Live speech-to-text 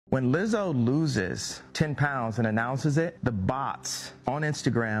When Lizzo loses 10 pounds and announces it, the bots on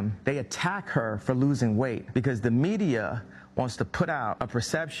Instagram, they attack her for losing weight because the media wants to put out a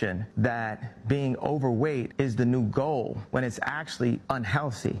perception that being overweight is the new goal when it's actually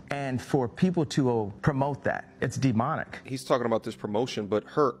unhealthy. And for people to promote that, it's demonic. He's talking about this promotion, but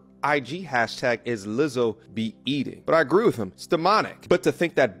her IG hashtag is Lizzo be eating. But I agree with him, it's demonic. But to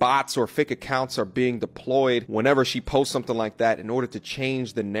think that bots or fake accounts are being deployed whenever she posts something like that in order to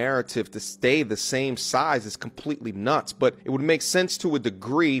change the narrative to stay the same size is completely nuts. But it would make sense to a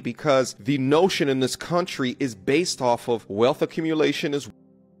degree because the notion in this country is based off of wealth accumulation is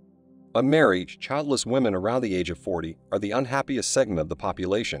Unmarried, childless women around the age of 40 are the unhappiest segment of the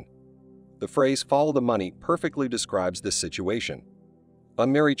population. The phrase "follow the money" perfectly describes this situation.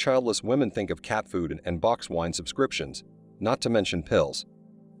 Unmarried childless women think of cat food and box wine subscriptions, not to mention pills.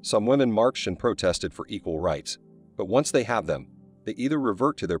 Some women marched and protested for equal rights, but once they have them, they either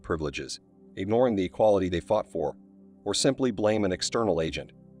revert to their privileges, ignoring the equality they fought for, or simply blame an external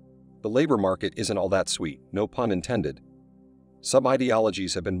agent. The labor market isn't all that sweet, no pun intended. Some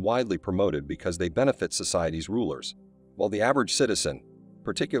ideologies have been widely promoted because they benefit society's rulers, while the average citizen,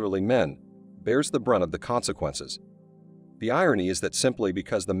 particularly men, bears the brunt of the consequences. The irony is that simply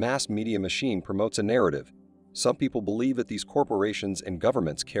because the mass media machine promotes a narrative, some people believe that these corporations and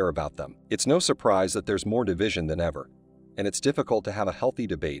governments care about them. It's no surprise that there's more division than ever, and it's difficult to have a healthy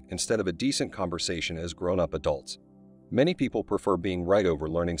debate instead of a decent conversation as grown-up adults. Many people prefer being right over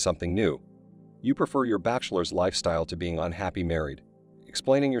learning something new. You prefer your bachelor's lifestyle to being unhappy married,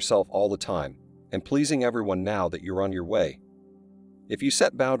 explaining yourself all the time, and pleasing everyone now that you're on your way. If you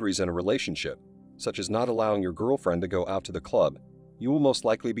set boundaries in a relationship, such as not allowing your girlfriend to go out to the club, you will most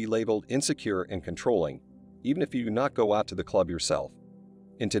likely be labeled insecure and controlling, even if you do not go out to the club yourself.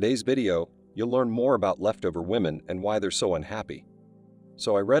 In today's video, you'll learn more about leftover women and why they're so unhappy.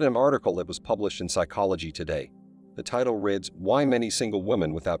 So I read an article that was published in Psychology Today. The title reads, "Why Many Single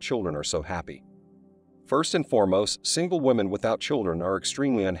Women Without Children Are So Happy." First and foremost, single women without children are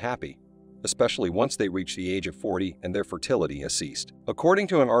extremely unhappy, especially once they reach the age of 40 and their fertility has ceased. According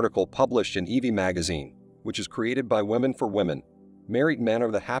to an article published in Evie magazine, which is created by Women for Women, married men are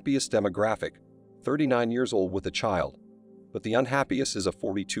the happiest demographic, 39 years old with a child, but the unhappiest is a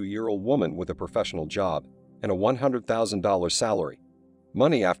 42-year-old woman with a professional job and a $100,000 salary.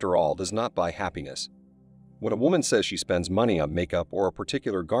 Money, after all, does not buy happiness. When a woman says she spends money on makeup or a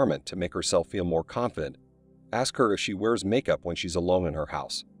particular garment to make herself feel more confident, ask her if she wears makeup when she's alone in her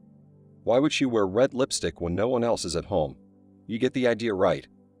house. Why would she wear red lipstick when no one else is at home? You get the idea, right?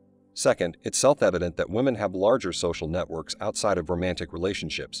 Second, it's self-evident that women have larger social networks outside of romantic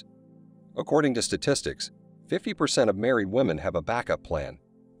relationships. According to statistics, 50% of married women have a backup plan,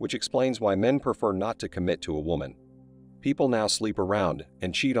 which explains why men prefer not to commit to a woman. People now sleep around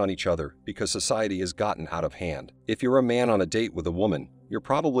and cheat on each other because society has gotten out of hand. If you're a man on a date with a woman, you're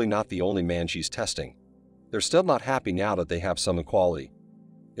probably not the only man she's testing. They're still not happy now that they have some equality.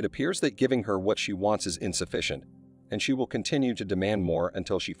 It appears that giving her what she wants is insufficient, and she will continue to demand more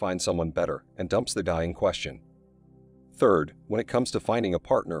until she finds someone better and dumps the guy in question. Third, when it comes to finding a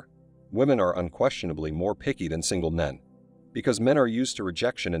partner, women are unquestionably more picky than single men. Because men are used to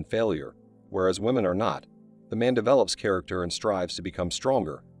rejection and failure, whereas women are not, the man develops character and strives to become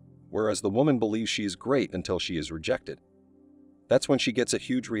stronger, whereas the woman believes she is great until she is rejected. That's when she gets a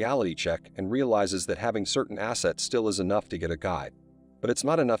huge reality check and realizes that having certain assets still is enough to get a guy, but it's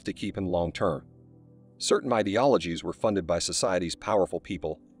not enough to keep him long term. Certain ideologies were funded by society's powerful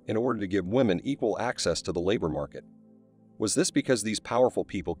people in order to give women equal access to the labor market. Was this because these powerful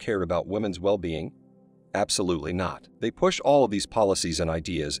people cared about women's well-being? Absolutely not. They pushed all of these policies and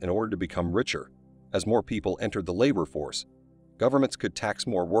ideas in order to become richer. As more people entered the labor force, governments could tax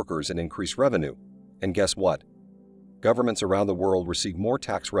more workers and increase revenue. And guess what? Governments around the world receive more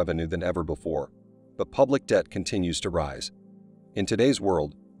tax revenue than ever before, but public debt continues to rise. In today's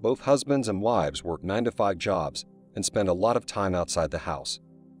world, both husbands and wives work 9-to-5 jobs and spend a lot of time outside the house,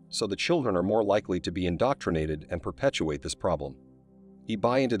 so the children are more likely to be indoctrinated and perpetuate this problem. You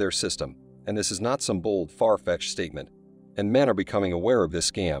buy into their system, and this is not some bold, far-fetched statement, and men are becoming aware of this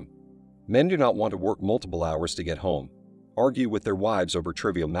scam. Men do not want to work multiple hours to get home, argue with their wives over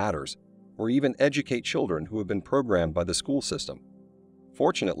trivial matters, or even educate children who have been programmed by the school system.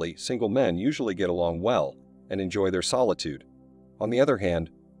 Fortunately, single men usually get along well and enjoy their solitude. On the other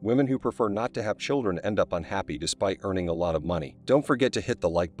hand, women who prefer not to have children end up unhappy despite earning a lot of money. Don't forget to hit the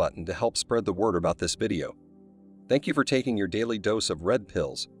like button to help spread the word about this video. Thank you for taking your daily dose of red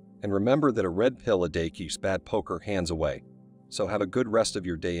pills, and remember that a red pill a day keeps bad poker hands away. So have a good rest of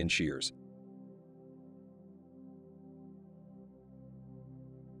your day and cheers.